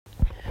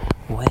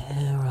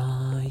Where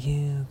are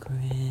you,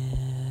 Christmas?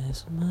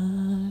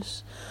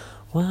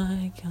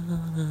 Why can't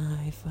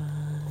I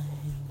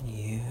find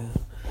you?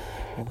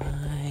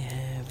 Why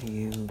have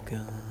you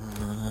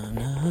gone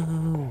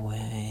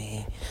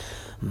away?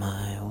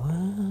 My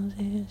world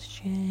is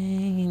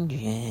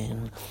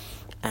changing.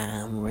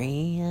 I'm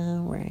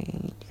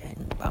rearranging.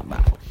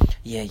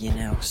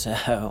 Yeah,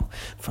 so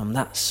from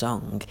that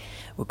song,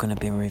 we're going to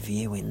be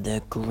reviewing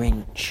The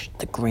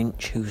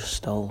Grinch Who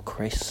Stole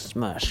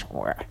Christmas,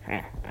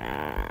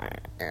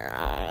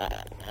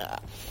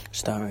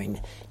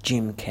 starring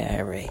Jim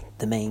Carrey,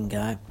 the main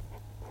guy.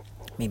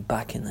 I mean,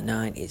 back in the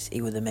 90s,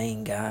 he was the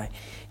main guy.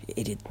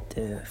 He did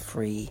the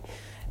free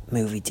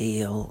movie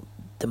deal,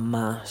 The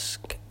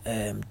Mask,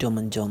 Dumb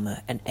and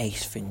Dumber, and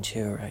Ace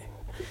Ventura,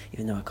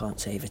 even though I can't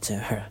say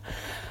Ventura.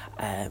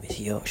 It's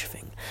a Yorkshire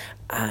thing.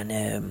 And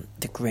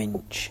The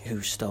Grinch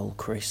Who Stole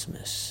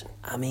Christmas.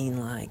 I mean,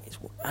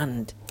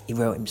 and he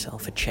wrote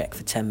himself a cheque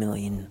for £10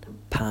 million.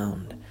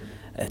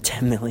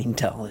 $10 million.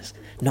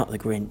 Not The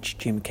Grinch,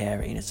 Jim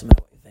Carrey. And to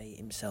motivate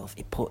himself,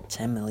 he put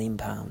 £10 million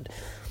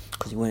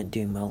because he weren't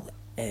doing well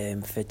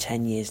for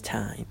 10 years'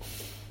 time.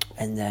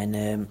 And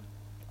then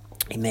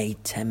he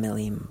made £10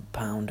 million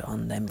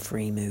on them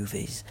 3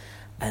 movies.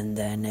 And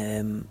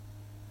then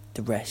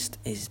the rest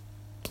is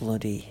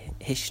bloody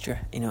history,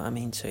 you know what I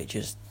mean? So it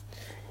just,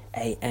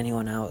 hey,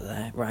 anyone out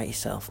there, write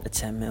yourself a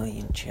 10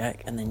 million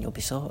check and then you'll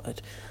be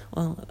sorted.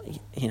 Well,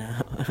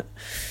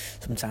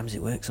 sometimes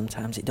it works,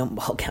 sometimes it don't,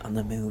 but I'll get on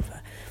the movie.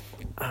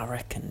 I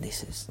reckon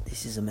this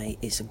is amazing.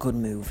 It's a good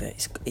movie.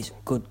 It's a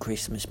good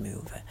Christmas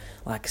movie.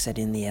 Like I said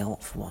in the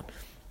Elf one,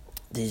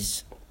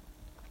 there's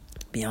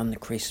beyond the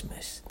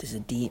Christmas, there's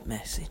a deep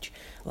message.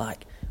 I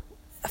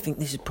think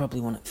this is probably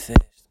one of the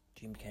first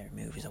Jim Carrey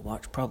movies I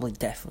watched. Probably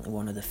definitely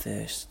one of the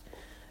first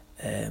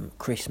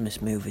Christmas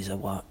movies I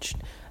watched.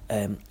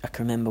 I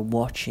can remember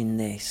watching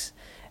this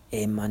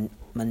in my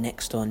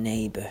next door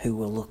neighbour who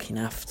were looking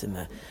after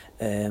me,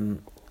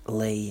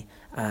 Lee,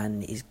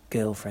 and his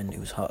girlfriend who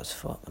was hot as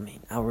fuck. I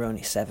mean, I were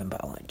only 7, but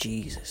I'm like,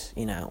 Jesus,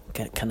 can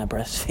I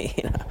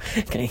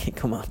breastfeed? Can you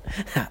come on?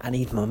 I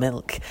need my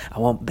milk. I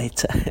want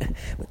bitter.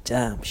 But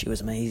damn, she was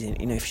amazing.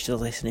 if you're still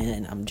listening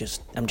in, I'm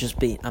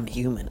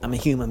human. I'm a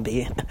human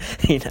being.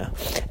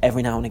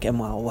 Every now and again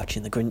while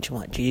watching The Grinch, I'm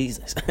like,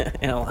 Jesus.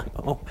 I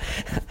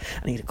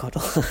need a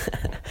cuddle.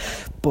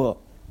 But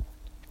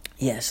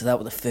yeah, so that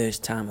was the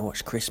first time I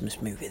watched a Christmas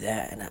movie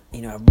there, and I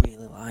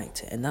really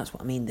liked it. And that's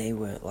what I mean. They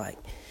were like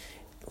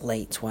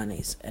late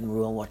 20s, and we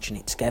were all watching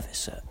it together,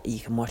 so you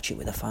can watch it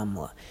with a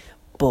family.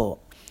 But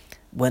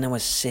when I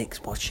was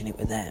 6 watching it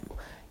with them,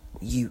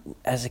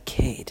 as a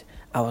kid,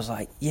 I was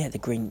like, yeah, the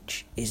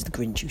Grinch is the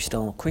Grinch who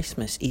stole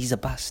Christmas. He's a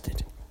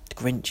bastard. The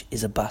Grinch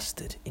is a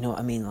bastard. You know what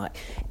I mean? Like,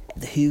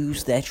 the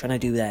Who's, they're trying to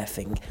do their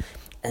thing,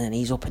 and then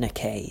he's up in a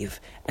cave,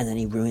 and then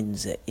he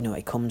ruins it.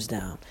 It comes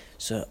down.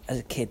 So as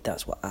a kid,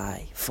 that's what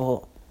I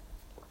thought.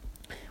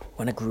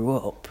 When I grew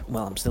up,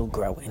 well, I'm still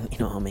growing, you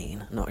know what I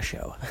mean? Not a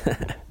show.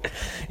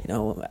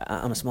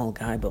 I'm a small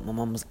guy, but my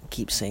mum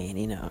keeps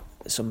saying, at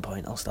some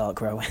point I'll start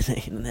growing.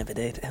 I never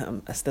did.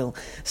 I'm still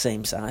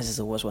same size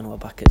as I was when I was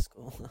back at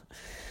school.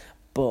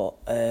 But,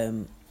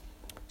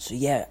 so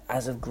yeah,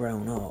 as I've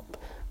grown up,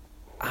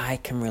 I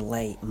can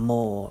relate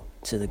more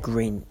to the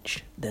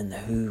Grinch than the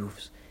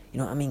Who's. You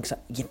know what I mean? Because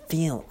you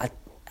feel, I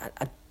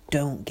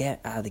don't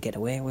get how they get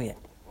away with it.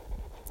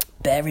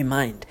 Bear in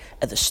mind,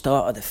 at the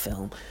start of the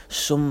film,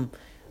 some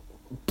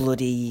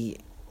bloody,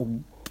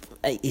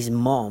 his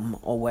mom,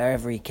 or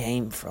wherever he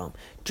came from,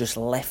 just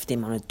left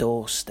him on a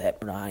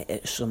doorstep, right,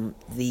 at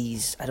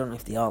these, I don't know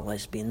if they are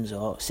lesbians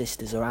or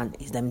sisters or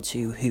aunties, them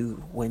 2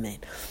 Who women,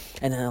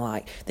 and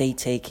then they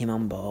take him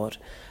on board,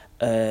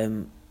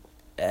 and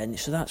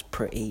so that's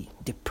pretty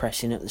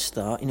depressing at the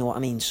start, you know what I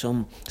mean?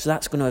 So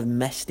that's going to have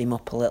messed him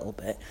up a little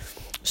bit,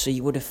 so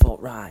you would have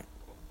thought, right,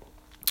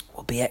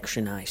 will be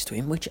extra nice to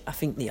him, which I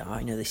think they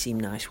are, they seem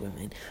nice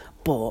women.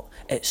 But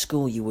at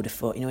school, you would have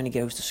thought, when he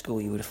goes to school,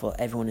 you would have thought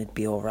everyone would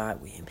be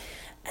alright with him.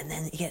 And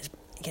then he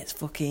gets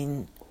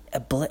fucking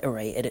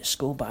obliterated at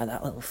school by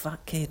that little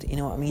fat kid, you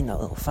know what I mean? That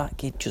little fat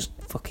kid just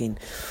fucking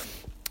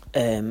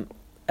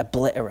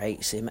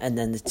obliterates him, and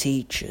then the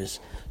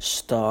teachers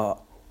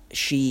start,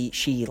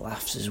 she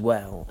laughs as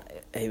well,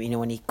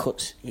 when he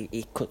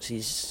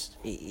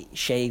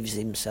shaves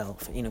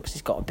himself, because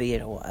he's got a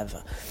beard or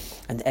whatever,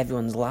 and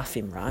everyone's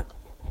laughing,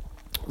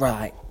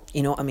 right,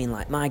 you know what I mean?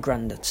 Like my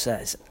granddad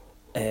says,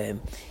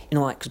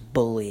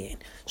 bullying,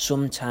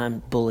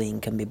 sometimes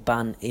bullying can be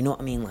banned, you know what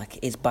I mean? Like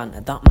it is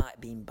banter, that might have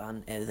been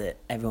banter that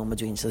everyone was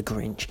doing to the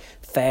Grinch,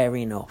 fair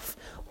enough,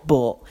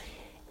 but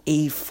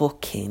he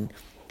fucking,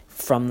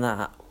 from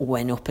that,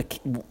 went up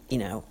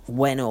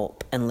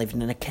and lived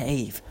in a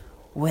cave.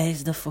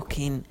 Where's the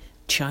fucking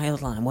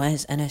child line?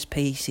 Where's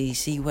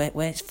NSPCC?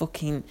 Where's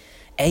fucking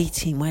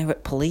 18? Where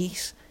at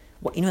police?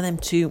 What, them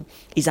 2,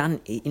 his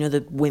auntie,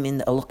 the women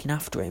that are looking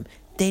after him,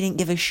 they didn't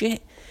give a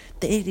shit.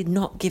 They did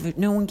not give a,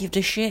 no one gives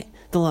a shit.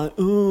 They're like,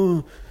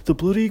 oh, the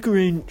bloody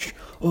Grinch,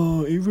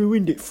 oh, he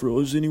ruined it for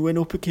us and he went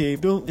up a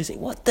cave, don't they?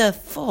 What the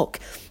fuck?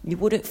 You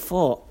would have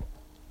thought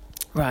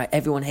Right,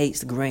 everyone hates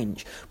the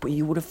Grinch, but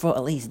you would have thought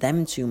at least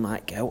them two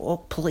might go,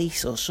 or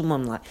police, or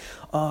someone like,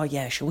 oh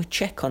yeah, shall we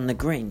check on the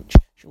Grinch?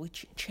 Shall we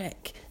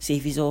check, see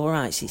if he's all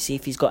right, see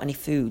if he's got any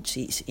food,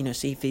 see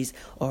if he's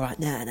all right.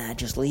 Nah,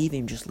 just leave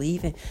him.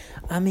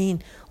 I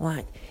mean,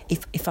 like,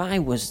 if I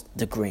was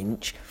the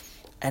Grinch,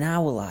 and I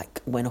were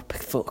like went up a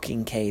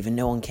fucking cave and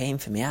no one came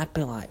for me, I'd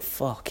be like,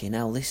 fucking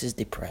hell, this is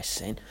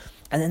depressing.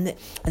 And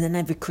then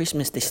every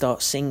Christmas they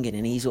start singing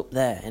and he's up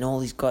there and all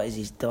he's got is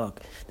his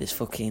dog. That's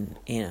fucking,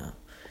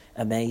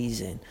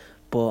 amazing.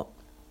 But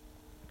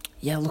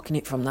yeah, looking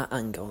at it from that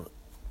angle,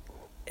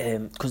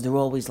 because they're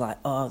always like,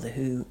 oh,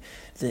 the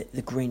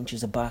Grinch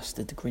is a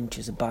bastard. The Grinch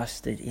is a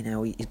bastard. He's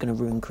going to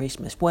ruin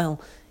Christmas.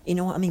 Well, you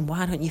know what I mean.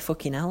 Why don't you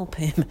fucking help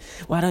him?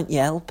 Why don't you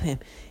help him?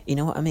 You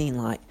know what I mean,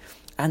 like.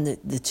 And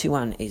the two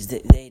aunties, they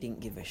didn't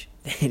give a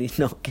they did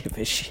not give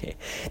a shit.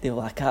 They were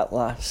like, at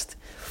last.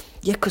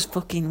 Yeah, because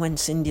fucking when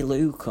Cindy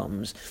Lou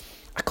comes,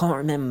 I can't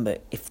remember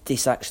if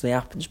this actually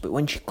happens, but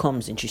when she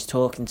comes and she's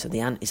talking to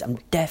the aunties, I'm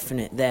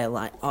definite they're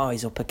like, oh,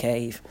 he's up a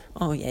cave.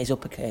 Oh, yeah, he's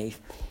up a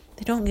cave.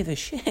 They don't give a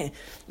shit.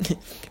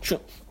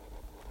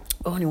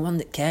 Only one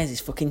that cares is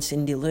fucking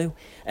Cindy Lou.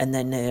 And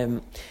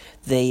then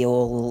they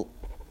all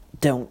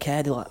don't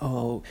care. They're like,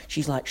 oh,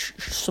 she's like,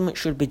 something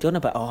should be done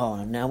about,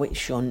 oh, no, it's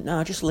Sean.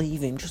 No, just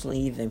leave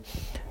him.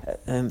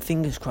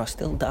 Fingers crossed,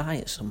 he'll die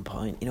at some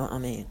point, you know what I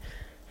mean?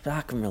 But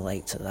I can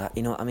relate to that,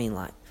 you know what I mean?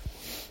 Like,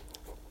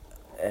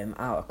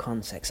 out of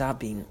context, I've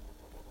been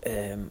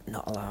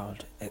not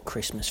allowed at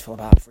Christmas for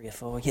about 3 or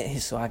 4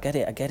 years, so I get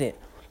it.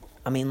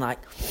 I mean, like,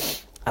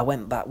 I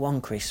went back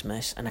one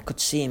Christmas and I could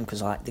see him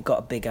because, like, they got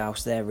a big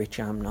house there, rich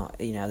I'm not,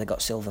 they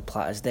got silver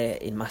platters there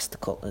in Master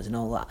Cutlers and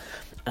all that.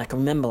 And I can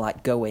remember,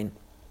 like, going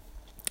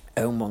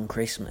home one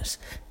Christmas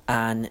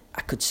and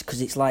I could,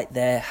 because it's like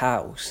their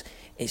house,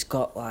 it's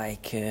got,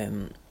 like,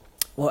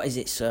 what is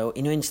it? So,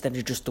 instead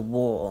of just a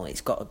wall,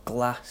 it's got a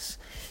glass,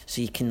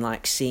 so you can,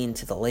 like, see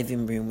into the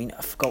living room.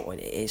 I forgot what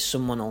it is.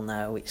 Someone will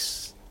know.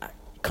 It's a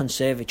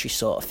conservatory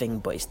sort of thing,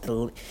 but it's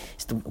the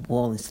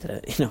wall instead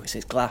of,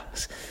 it's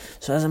glass.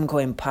 So as I'm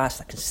going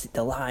past, I can see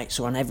the lights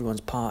are on.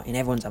 Everyone's partying.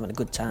 Everyone's having a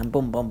good time.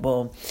 Boom, boom,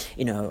 boom.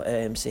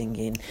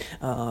 Singing.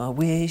 Oh, I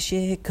wish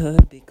it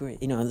could be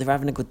great. They're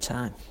having a good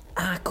time.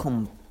 I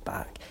come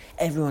back.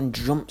 Everyone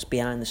jumps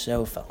behind the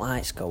sofa,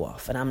 lights go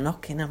off, and I'm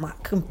knocking. I'm like,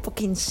 I can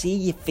fucking see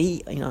your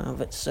feet,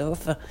 over the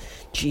sofa.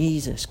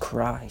 Jesus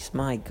Christ,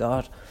 my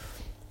God.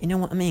 You know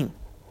what I mean?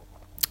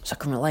 So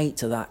I can relate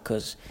to that,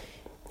 because,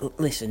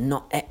 listen,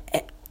 not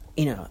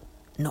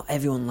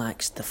everyone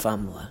likes the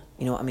family.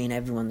 You know what I mean?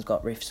 Everyone's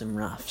got riffs and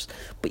raffs,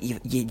 but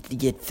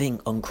you'd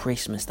think on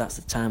Christmas that's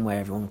the time where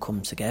everyone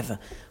comes together.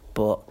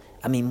 But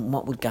I mean,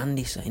 what would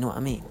Gandhi say? You know what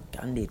I mean?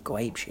 Gandhi'd go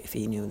apeshit if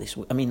he knew this.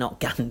 I mean, not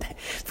Gandhi,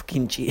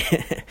 fucking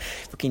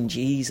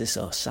Jesus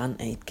or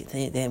Santa.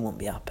 They won't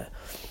be happy.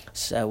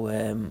 So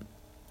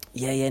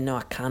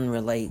I can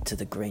relate to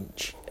the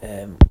Grinch,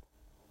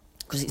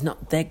 because it's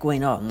not, they're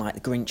going on like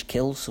the Grinch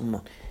kills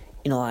someone.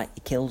 Like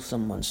he kills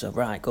someone. So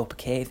right, go up a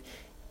cave.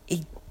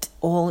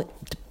 All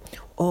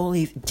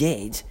he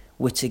did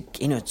was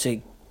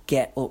to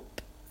get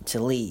up to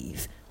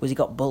leave was he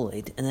got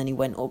bullied, and then he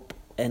went up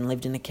and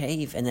lived in a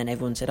cave, and then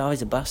everyone said, oh,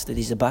 he's a bastard,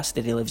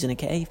 he lives in a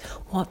cave.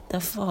 What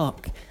the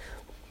fuck?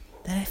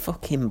 They're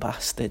fucking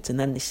bastards. And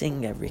then they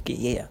sing every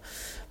year.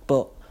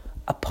 But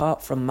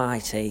apart from my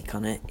take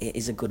on it, it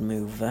is a good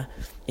movie.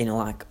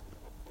 Like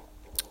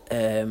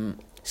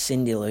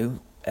Cindy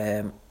Lou,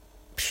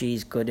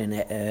 she's good in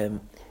it.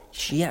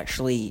 She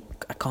actually,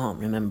 I can't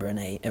remember her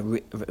name, a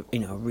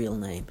real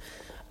name,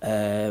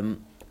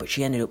 but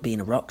she ended up being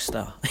a rock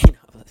star.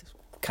 It's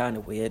kind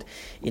of weird,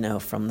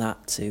 from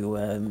that to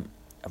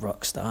a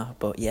rock star.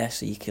 But yeah,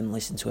 so you can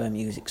listen to her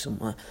music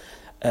somewhere.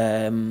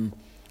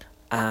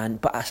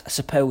 But I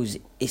suppose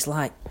it's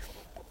like,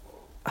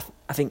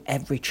 I think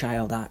every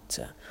child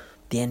actor,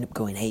 they end up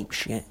going ape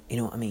shit. You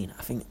know what I mean?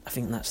 I think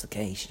that's the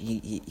case.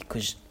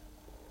 Because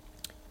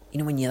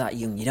when you're that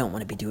young, you don't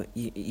want to be doing.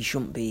 You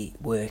shouldn't be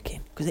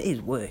working, because it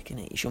is work,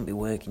 isn't it? You shouldn't be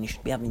working. You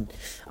should be having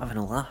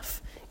a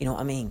laugh. You know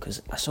what I mean?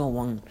 Because I saw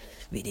one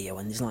video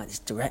and there's like this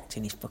director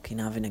and he's fucking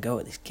having a go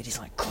at this kid. He's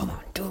like, "Come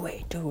on, do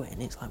it,"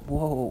 and it's like,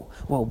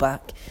 "Whoa,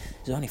 back."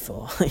 There's only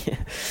 4,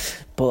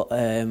 but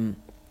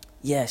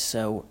yeah.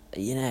 So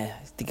they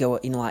go.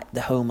 Like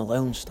the Home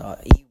Alone star.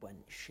 He went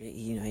shit.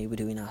 He was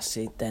doing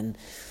acid. Then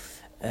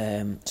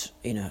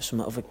some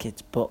other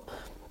kids, but.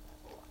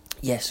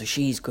 Yeah, so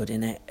she's good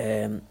in it.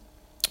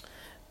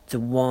 The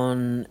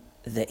one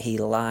that he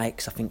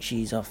likes, I think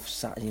she's off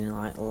Saturday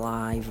Night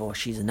Live, or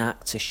she's an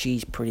actor.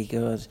 She's pretty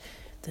good.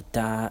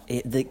 The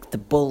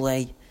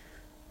bully,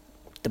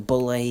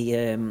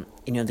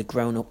 the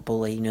grown-up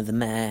bully, the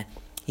mayor.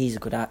 He's a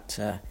good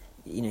actor.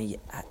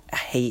 I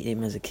hate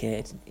him as a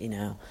kid.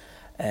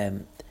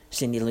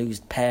 Cindy Lou's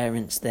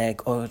parents, they're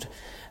good.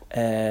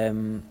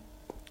 I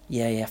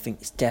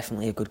think it's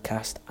definitely a good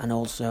cast, and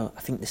also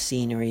I think the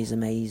scenery is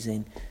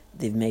amazing.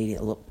 They've made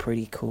it look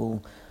pretty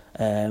cool.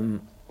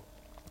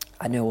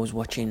 I know I was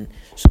watching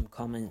some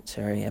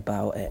commentary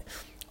about it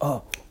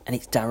Oh, and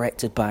it's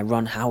directed by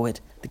Ron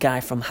Howard, the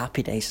guy from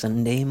Happy Days.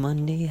 Sunday,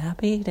 Monday,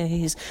 Happy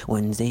Days.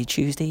 Wednesday,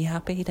 Tuesday,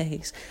 Happy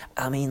Days.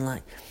 I mean,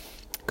 like,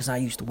 because I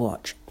used to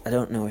watch, I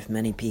don't know if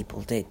many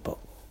people did, but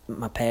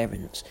my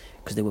parents,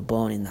 because they were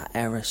born in that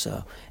era,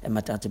 so, and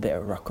my dad's a bit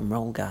of a rock and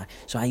roll guy,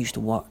 so I used to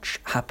watch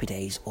Happy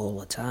Days all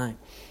the time.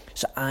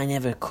 So I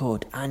never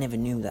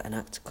knew that an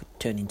actor could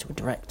turn into a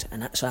director.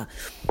 And that's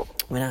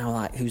when I was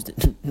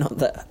like, not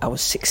that I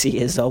was 6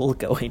 years old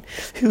going,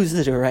 who's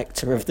the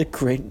director of The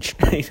Grinch?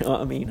 You know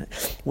what I mean?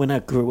 When I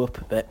grew up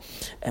a bit,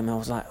 and I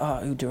was like, oh,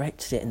 who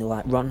directed it? And they're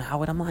like, Ron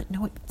Howard. I'm like,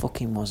 no, it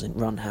fucking wasn't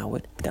Ron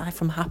Howard. The guy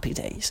from Happy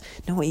Days.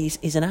 No,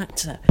 he's an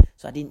actor.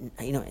 So I didn't,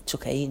 it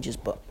took ages,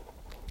 but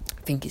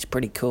I think it's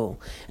pretty cool,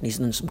 and he's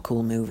done some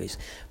cool movies.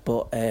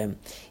 But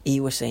he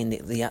was saying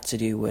that they had to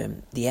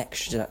do, the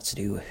extras had to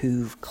do a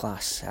Hoove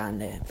class,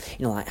 and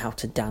like how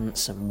to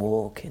dance and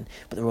walk,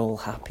 but they're all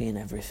happy and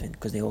everything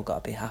because they all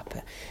got to be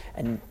happy.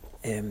 And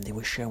they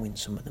were showing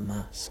some of the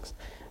masks,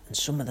 and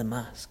some of the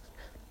masks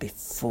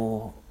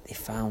before they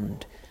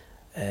found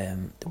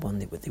the one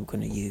that they were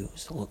going to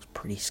use looks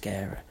pretty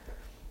scary.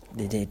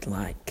 They did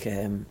like.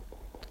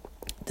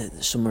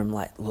 Some of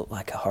them look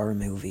like a horror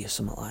movie or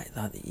something like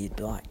that. That you'd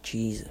be like,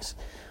 Jesus,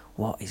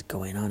 what is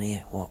going on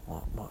here?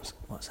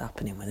 What's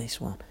happening with this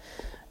one?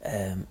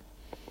 I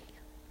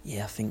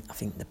think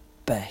the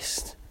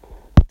best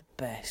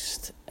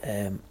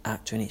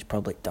actor in it's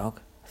probably Dog.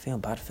 I feel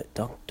bad for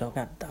Dog. Dog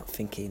had that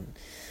thing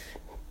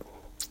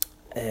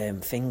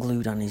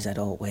glued on his head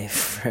all the way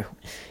through.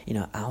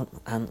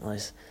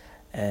 Antlers.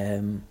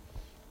 The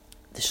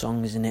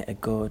songs in it are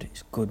good.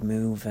 It's a good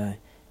movie.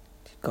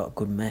 It's got a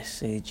good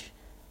message.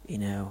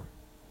 What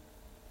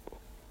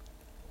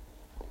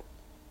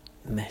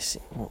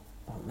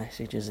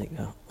message has it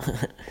got?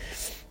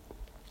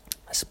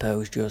 I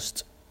suppose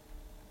just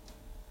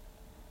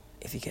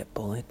if you get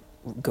bullied,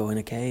 go in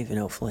a cave and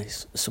hopefully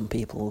some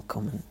people will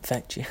come and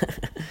fetch you.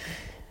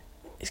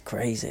 It's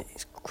crazy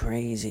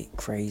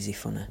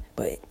funny,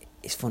 but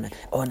it's funny.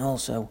 Oh, and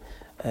also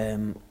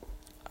I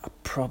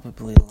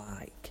probably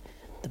like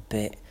the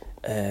bit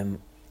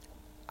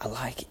I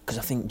like it because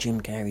I think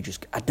Jim Carrey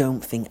I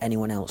don't think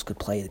anyone else could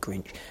play the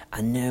Grinch.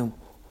 I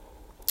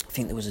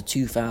think there was a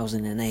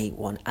 2008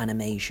 one,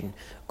 animation,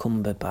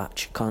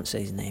 Cumberbatch, can't say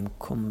his name,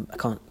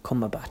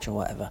 Cumberbatch or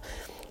whatever.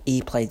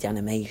 He played the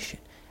animation.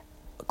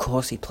 Of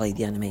course he played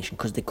the animation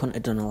because they couldn't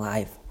have done a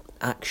live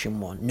action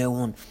one. No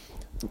one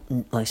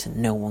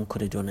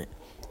could have done it.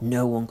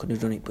 No one could have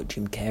done it but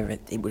Jim Carrey.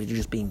 It would have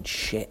just been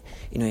shit.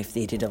 If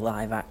they did a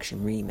live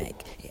action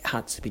remake, it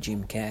had to be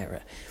Jim Carrey.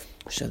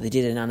 So they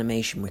did an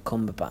animation with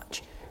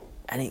Cumberbatch,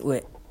 and it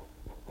were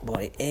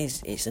what it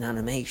is. It's an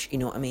animation. You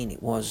know what I mean?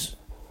 It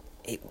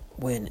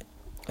weren't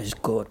as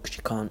good because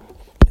you can't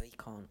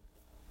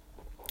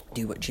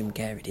do what Jim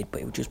Carrey did, but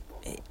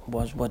it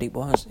was what it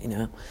was.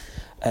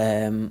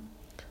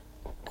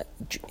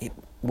 It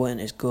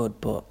weren't as good,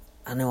 but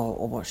I know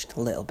I watched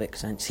a little bit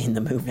because I hadn't seen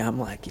the movie. I'm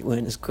like, it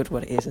weren't as good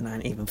what it is, and I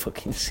hadn't even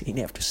fucking seen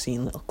it after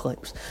seeing little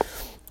clips.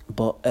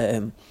 But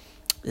there's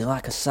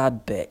like a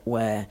sad bit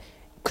where.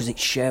 Because it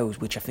shows,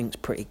 which I think is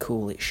pretty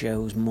cool, it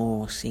shows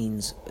more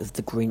scenes of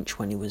the Grinch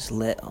when he was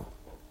little.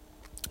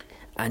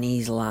 And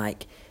he's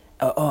like,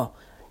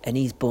 and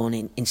he's born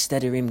in,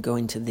 instead of him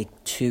going to the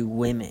two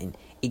women,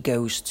 he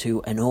goes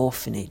to an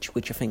orphanage,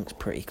 which I think is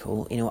pretty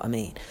cool, you know what I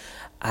mean?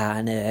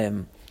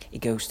 And he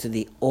goes to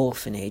the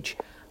orphanage,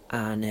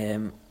 and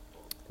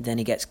then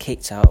he gets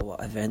kicked out or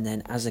whatever, and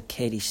then as a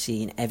kid he's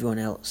seeing everyone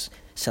else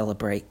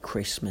celebrate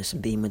Christmas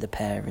and being with the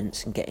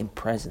parents and getting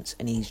presents,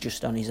 and he's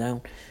just on his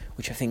own,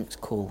 which I think is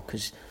cool,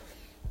 because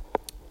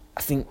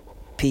I think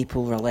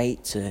people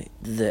relate to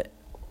that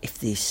if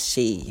they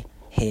see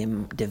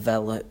him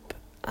develop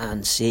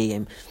and see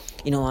him,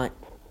 like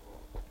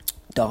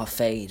Darth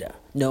Vader.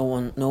 No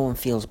one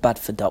feels bad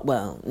for Darth.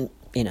 Well,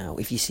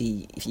 if you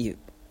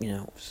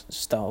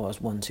Star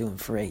Wars 1, 2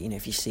 and 3,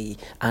 if you see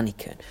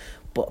Anakin.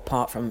 But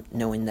apart from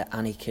knowing that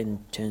Anakin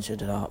turns to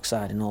the dark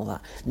side and all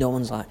that, no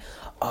one's like,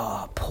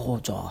 oh, poor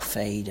Darth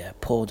Vader,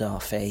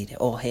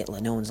 or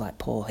Hitler. No one's like,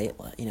 poor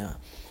Hitler,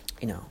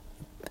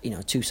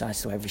 two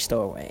sides to every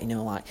story,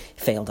 like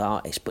failed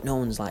artist. But no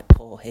one's like,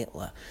 poor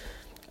Hitler,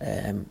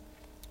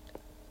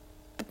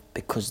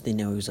 because they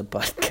know he's a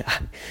bad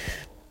guy.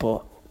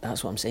 But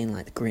that's what I'm saying,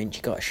 like the Grinch,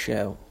 you got to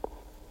show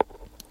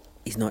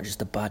he's not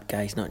just a bad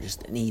guy, he's not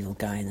just an evil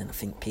guy, and then I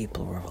think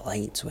people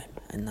relate to him,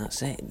 and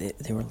that's it.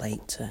 They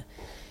relate to,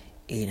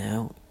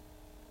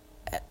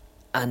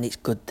 and it's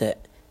good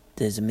that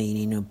there's a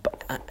meaning,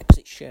 because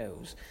it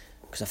shows,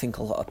 because I think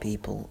a lot of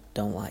people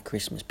don't like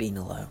Christmas being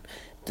alone.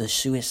 The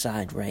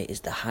suicide rate is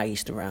the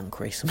highest around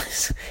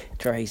Christmas.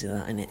 Crazy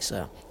that, isn't it?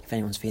 So if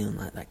anyone's feeling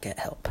like that, get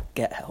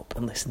help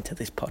and listen to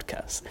this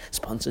podcast,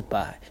 sponsored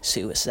by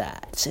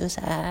Suicide,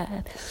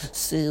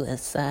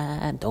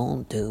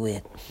 don't do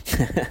it.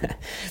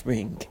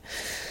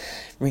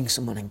 ring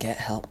someone and get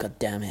help, god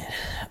damn it.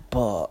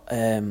 But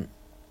so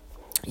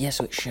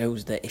it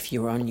shows that if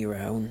you're on your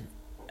own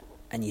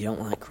and you don't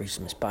like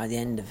Christmas, by the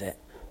end of it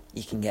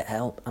you can get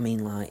help. I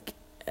mean, like,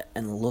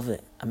 and love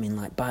it. I mean,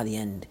 like, by the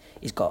end,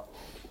 he's got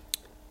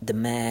the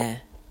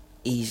mayor,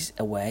 he's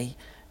away,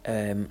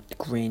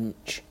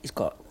 Grinch, he's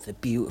got the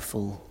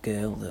beautiful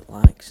girl that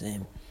likes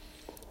him.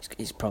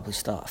 He's probably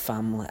start a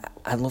family.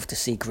 I'd love to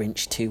see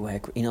Grinch 2,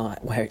 where, you know,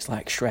 like, where it's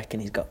like Shrek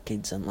and he's got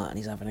kids and that, and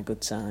he's having a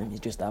good time.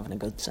 He's just having a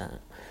good time.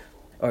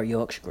 Or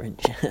Yorkshire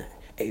Grinch.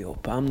 Hey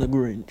up, I'm the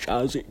Grinch.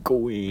 How's it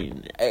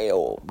going? Hey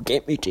up,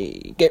 get me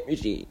tea.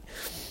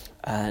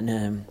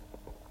 And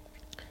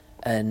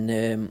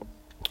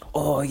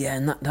oh yeah,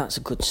 and that's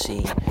a good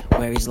scene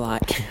where he's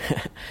like,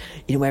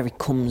 you know, where he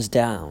comes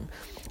down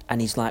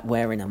and he's like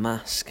wearing a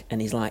mask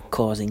and he's like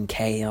causing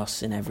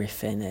chaos and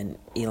everything, and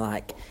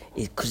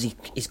because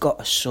he's got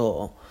a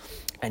saw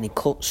and he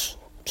cuts,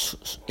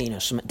 you know,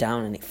 something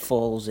down and it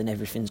falls and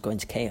everything's going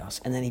to chaos,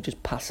 and then he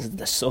just passes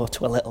the saw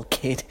to a little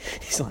kid.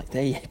 He's like,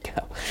 there you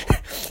go,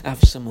 have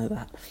some of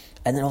that.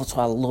 And then also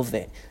I love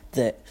it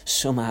that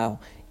somehow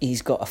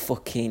he's got a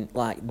fucking,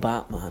 like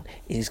Batman,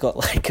 he's got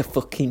like a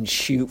fucking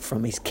chute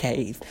from his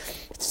cave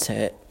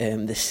to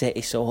the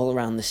city. So all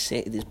around the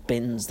city there's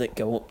bins that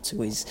go up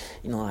to his,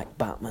 you know, like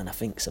Batman. I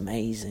think it's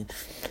amazing.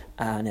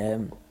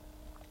 And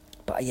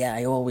but yeah,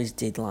 I always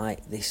did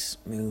like this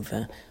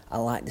movie. I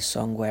like the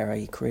song Where Are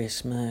You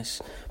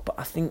Christmas, but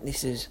I think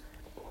this is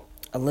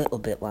a little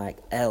bit like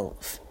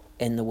Elf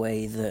in the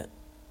way that,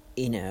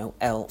 you know,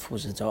 Elf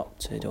was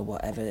adopted or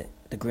whatever,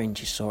 the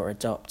Grinch is sort of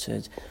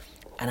adopted,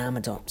 and I'm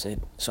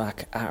adopted, so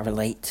I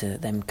relate to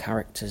them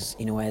characters,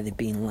 you know, where they've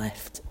been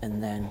left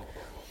and then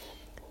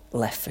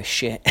left for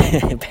shit,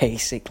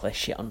 basically,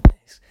 shit on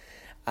piss,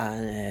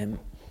 and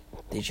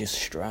they just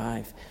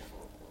strive.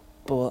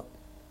 But,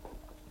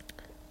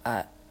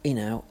 you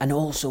know, and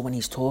also when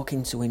he's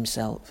talking to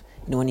himself,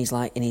 you know, when he's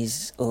like in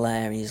his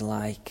lair, he's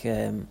like,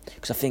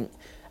 because I think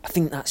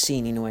that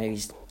scene, you know, where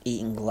he's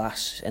eating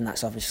glass, and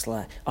that's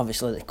obviously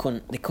they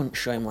couldn't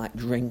show him like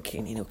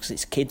drinking, you know, because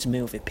it's a kids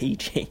movie,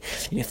 PG.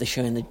 You know, if they're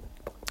showing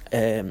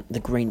the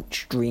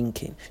Grinch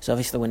drinking, so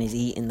obviously when he's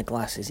eating the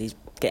glasses, he's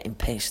getting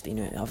pissed, you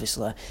know.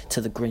 Obviously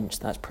to the Grinch,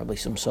 that's probably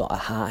some sort of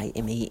high,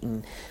 him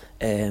eating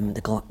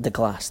the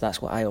glass.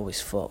 That's what I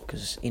always thought,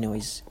 because, you know,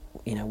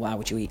 why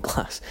would you eat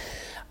glass?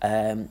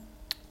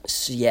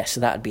 So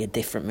that'd be a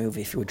different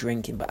movie if you were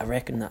drinking, but I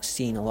reckon that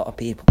scene a lot of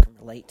people can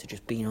relate to,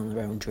 just being on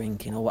their own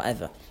drinking or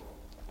whatever.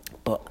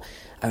 But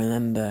I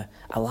remember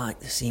I like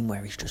the scene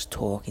where he's just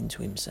talking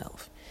to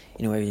himself,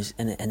 you know, where he's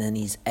and then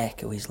his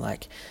echo is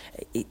like,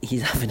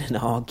 he's having an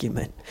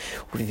argument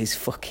with his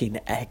fucking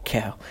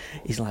echo.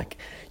 He's like,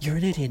 "You're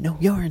an idiot. No,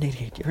 you're an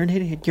idiot. You're an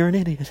idiot. You're an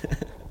idiot."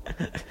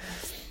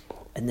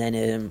 And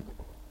then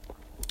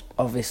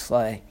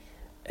obviously,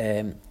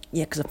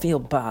 because I feel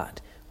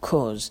bad,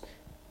 because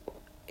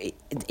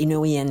you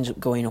know, he ends up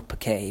going up a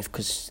cave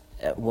because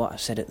what I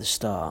said at the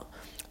start,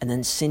 and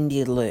then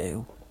Cindy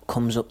Lou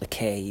comes up the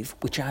cave,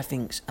 which I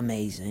think's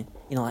amazing.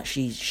 You know, like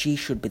she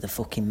should be the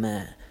fucking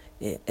mayor.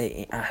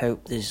 I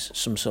hope there's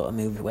some sort of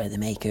movie where they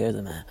make her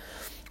the mayor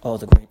or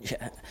the Grinch,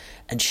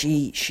 and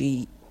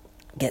she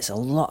gets a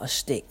lot of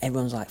stick.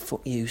 Everyone's like,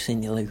 "Fuck you,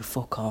 Cindy Lou,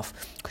 fuck off,"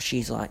 because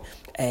she's like,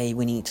 "Hey,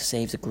 we need to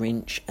save the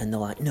Grinch," and they're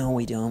like, "No,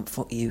 we don't.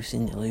 Fuck you,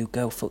 Cindy Lou,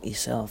 go fuck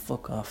yourself,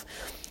 fuck off."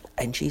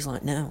 And she's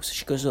like, "No," so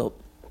she goes up.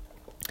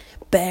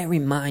 Bear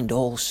in mind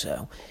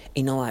also,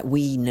 you know, like,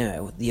 we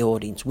know, the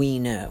audience, we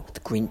know the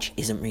Grinch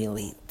isn't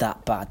really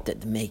that bad,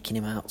 that they're making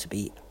him out to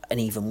be an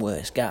even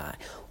worse guy.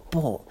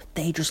 But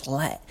they just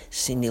let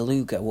Cindy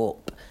Lou go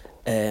up,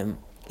 you know,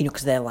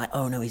 because they're like,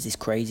 "Oh no, he's this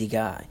crazy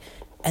guy."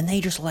 And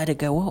they just let her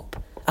go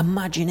up.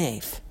 Imagine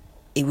if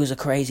he was a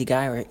crazy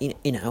guy, or,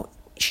 you know,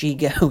 she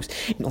goes,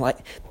 you know, like,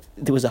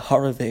 there was a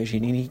horror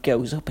version, and he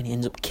goes up and he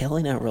ends up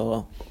killing her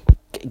or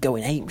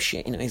going ape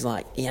shit, you know, he's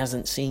like, he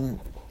hasn't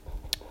seen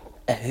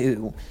a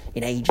Who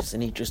in ages,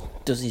 and he just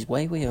does his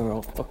way with her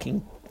or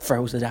fucking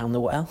throws her down the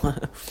well.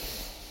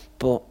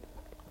 But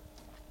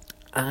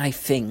I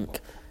think,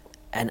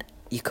 and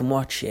you can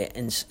watch it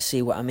and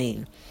see what I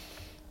mean,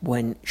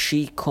 when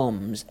she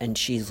comes and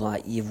she's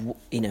like,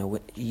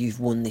 you've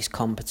won this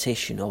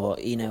competition, or,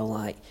 you know,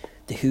 like,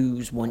 the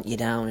Who's want you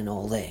down and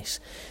all this,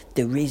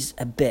 there is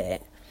a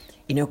bit,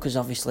 you know, because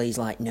obviously he's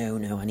like, no,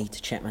 I need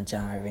to check my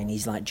diary, and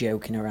he's like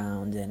joking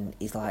around, and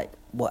he's like,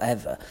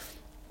 whatever.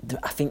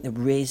 I think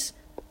there is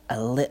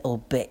a little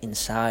bit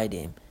inside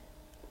him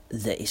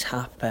that is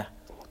happy,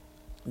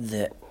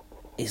 that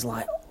is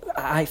like,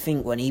 I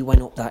think when he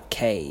went up that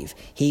cave,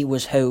 he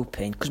was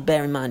hoping, because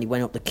bear in mind he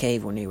went up the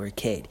cave when he was a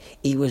kid,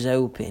 he was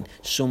hoping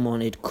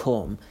someone had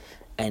come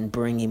and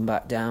bring him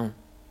back down.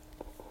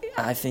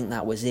 I think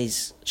that was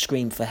his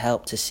scream for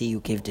help, to see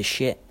who gave a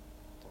shit.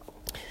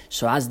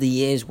 So as the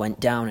years went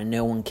down and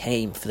no one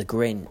came for the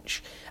Grinch,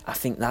 I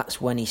think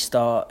that's when he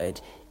started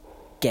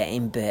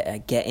getting bitter,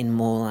 getting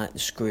more like the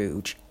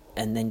Scrooge,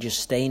 and then just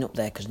staying up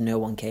there because no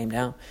one came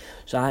down.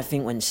 So I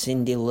think when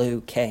Cindy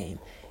Lou came,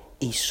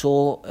 he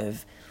sort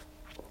of,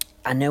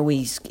 I know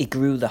he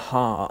grew the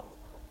heart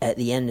at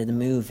the end of the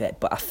movie,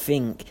 but I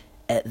think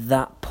at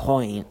that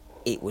point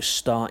it was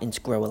starting to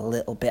grow a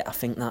little bit. I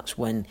think that's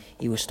when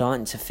he was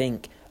starting to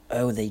think,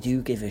 oh, they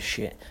do give a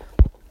shit.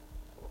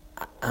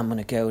 I'm going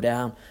to go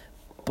down.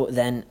 But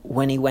then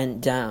when he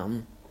went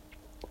down,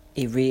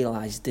 he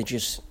realised they're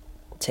just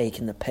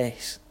taking the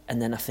piss.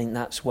 And then I think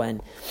that's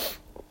when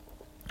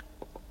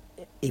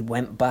he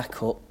went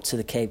back up to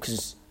the cave,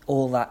 because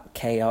all that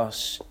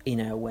chaos,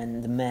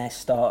 when the mayor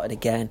started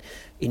again,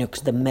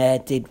 because the mayor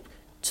did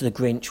to the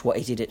Grinch what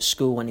he did at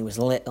school when he was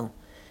little,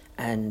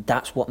 and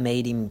that's what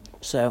made him,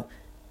 so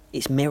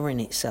it's mirroring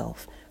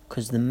itself,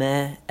 because the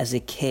mayor as a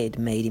kid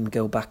made him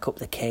go back up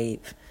the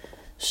cave.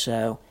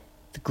 So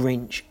the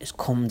Grinch has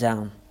come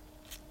down,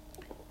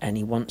 and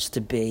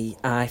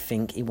I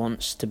think he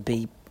wants to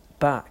be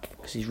back,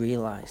 because he's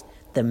realised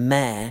the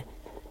mayor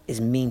is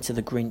mean to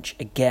the Grinch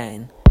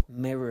again,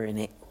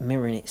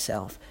 mirroring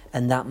itself,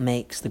 and that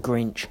makes the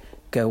Grinch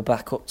go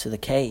back up to the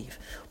cave.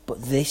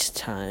 But this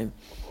time,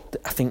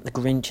 I think the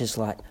Grinch is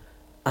like,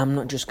 I'm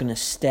not just going to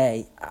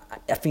stay.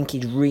 I think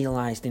he'd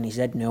realised in his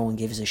head no one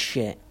gives a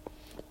shit.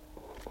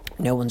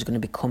 No one's going to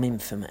be coming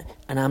for me,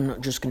 and I'm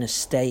not just going to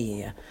stay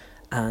here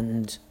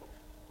and,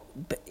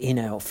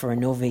 for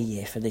another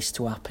year for this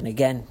to happen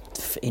again,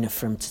 for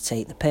him to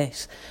take the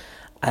piss.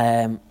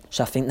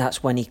 So I think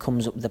that's when he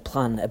comes up with the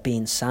plan of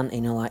being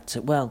Santa,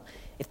 well,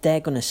 if they're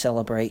going to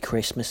celebrate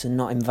Christmas and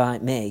not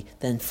invite me,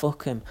 then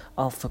fuck them.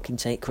 I'll fucking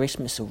take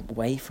Christmas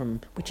away from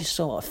them, which is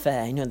sort of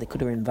fair. They could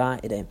have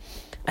invited him.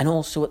 And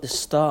also at the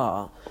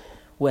start,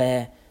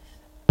 where,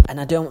 and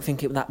I don't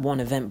think it was that one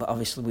event, but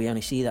obviously we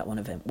only see that one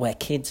event, where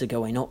kids are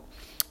going up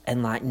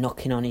and,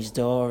 knocking on his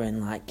door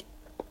and,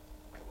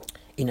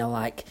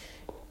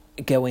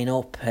 going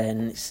up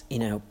and,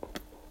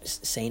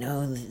 saying,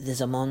 oh,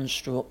 there's a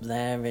monster up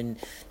there, and,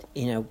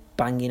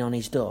 banging on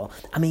his door.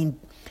 I mean,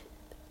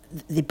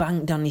 they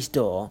banged on his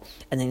door,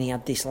 and then he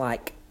had this,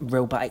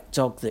 robotic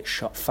dog that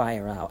shot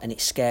fire out, and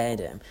it scared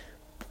him.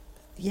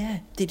 Yeah,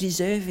 they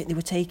deserve it. They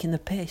were taking the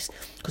piss.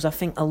 Because I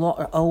think a lot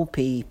of old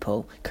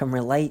people can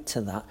relate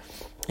to that.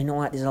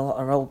 There's a lot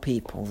of old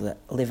people that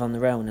live on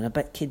their own, and I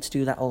bet kids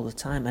do that all the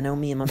time. I know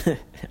me and my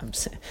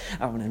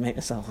I want to make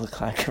myself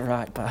look like a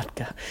right bad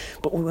guy.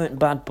 But we weren't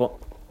bad, but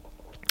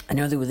I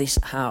know there was this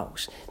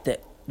house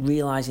that,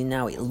 realising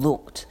now, it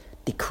looked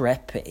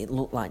decrepit. It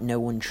looked like no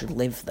one should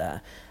live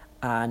there.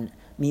 And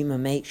me and my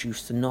mates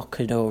used to knock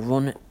it or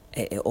run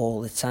at it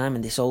all the time,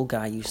 and this old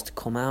guy used to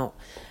come out.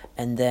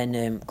 And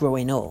then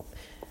growing up,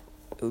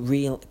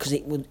 because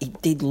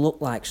it did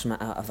look like something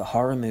out of a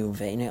horror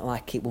movie, there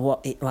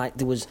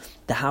was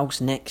the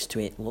house next to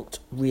it looked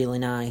really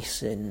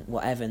nice and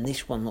whatever, and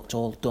this one looked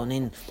all done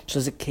in. So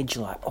as a kid,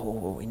 you're like,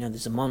 oh,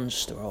 there's a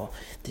monster or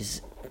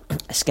there's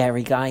a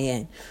scary guy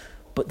in.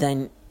 But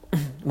then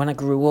when I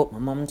grew up, my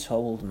mum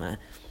told me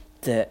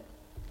that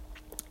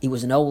he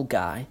was an old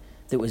guy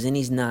that was in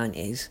his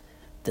 90s,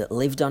 that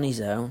lived on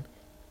his own,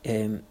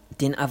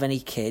 didn't have any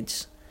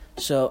kids.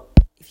 So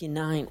if you're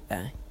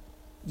 90,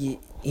 you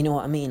know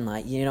what I mean?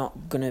 You're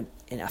not going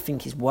to... I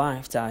think his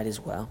wife died as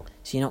well.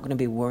 So you're not going to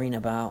be worrying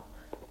about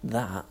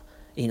that.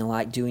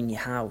 Doing your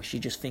house.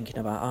 You're just thinking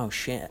about, oh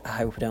shit, I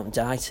hope I don't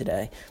die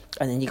today.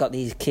 And then you got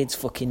these kids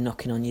fucking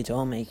knocking on your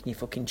door, making you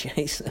fucking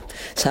chase them.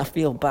 So I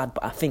feel bad,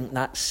 but I think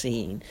that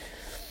scene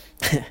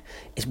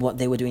is what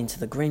they were doing to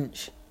the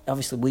Grinch.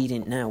 Obviously, we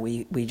didn't know.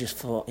 We just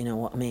thought, you know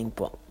what I mean?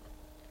 But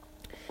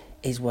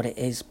is what it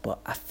is. But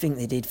I think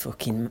they did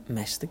fucking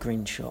mess the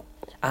Grinch up.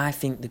 I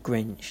think the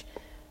Grinch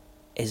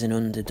is an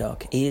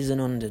underdog. He is an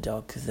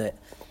underdog that,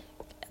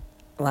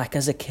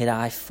 as a kid,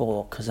 I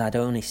thought, because I'd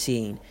only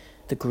seen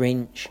the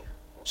Grinch,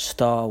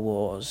 Star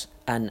Wars,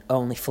 and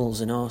Only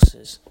Fools and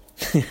Horses.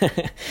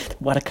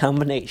 What a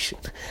combination.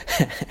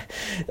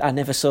 I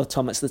never saw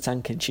Thomas the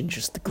Tank Engine,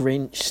 just the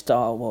Grinch,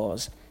 Star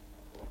Wars,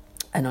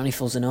 and Only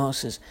Fools and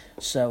Horses.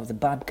 So the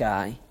bad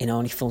guy in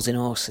Only Fools and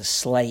Horses,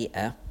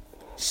 Slater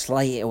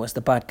was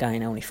the bad guy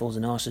in Only Fools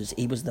and Horses.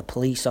 He was the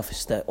police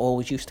officer that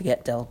always used to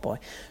get Del Boy.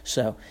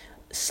 So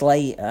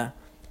Slater,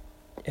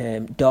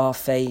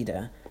 Darth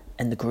Vader,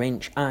 and the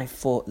Grinch, I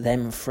thought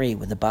them three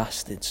were the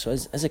bastards. So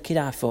as a kid,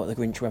 I thought the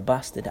Grinch were a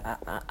bastard.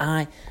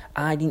 I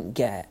didn't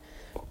get,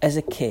 as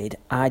a kid,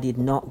 I did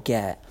not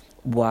get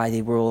why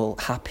they were all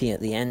happy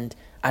at the end.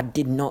 I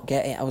did not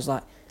get it. I was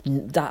like,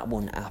 that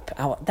wouldn't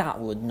happen. That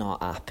would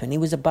not happen. He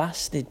was a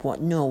bastard. What?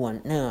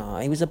 No,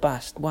 he was a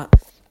bastard. What?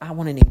 I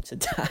wanted him to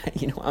die,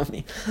 you know what I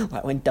mean?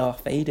 When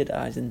Darth Vader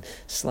dies and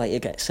Slater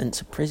gets sent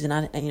to prison,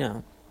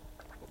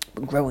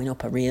 But growing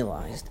up, I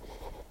realised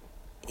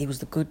he was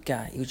the good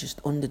guy. He was just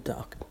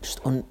underdog,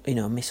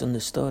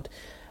 misunderstood.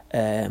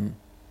 And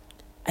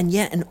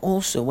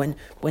also when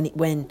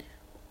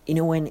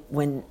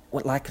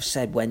like I've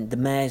said, when the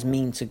mayor's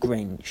mean to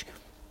Grinch,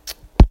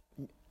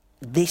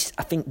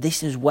 I think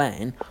this is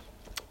when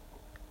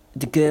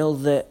the girl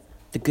that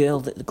the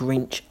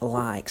Grinch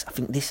likes, I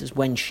think this is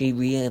when she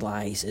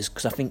realises,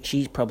 because I think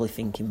she's probably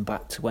thinking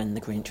back to when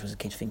the Grinch was a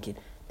kid, thinking,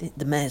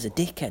 the mayor's a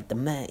dickhead, the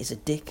mayor is a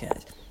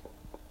dickhead.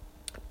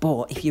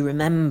 But if you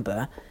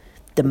remember,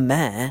 the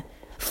mayor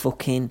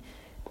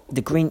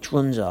the Grinch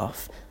runs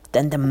off,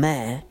 then the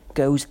mayor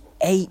goes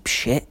ape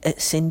shit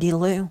at Cindy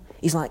Lou.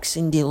 He's like,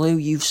 Cindy Lou,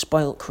 you've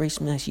spoilt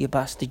Christmas, you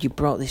bastard, you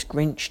brought this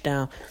Grinch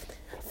down.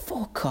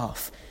 Fuck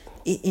off.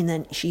 And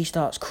then she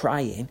starts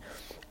crying,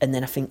 and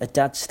then I think the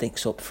dad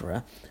sticks up for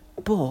her.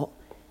 But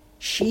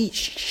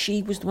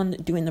she was the one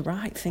doing the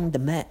right thing. The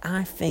mayor,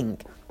 I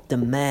think the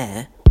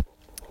mayor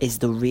is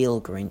the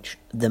real Grinch.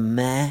 The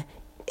mayor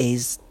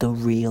is the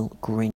real Grinch.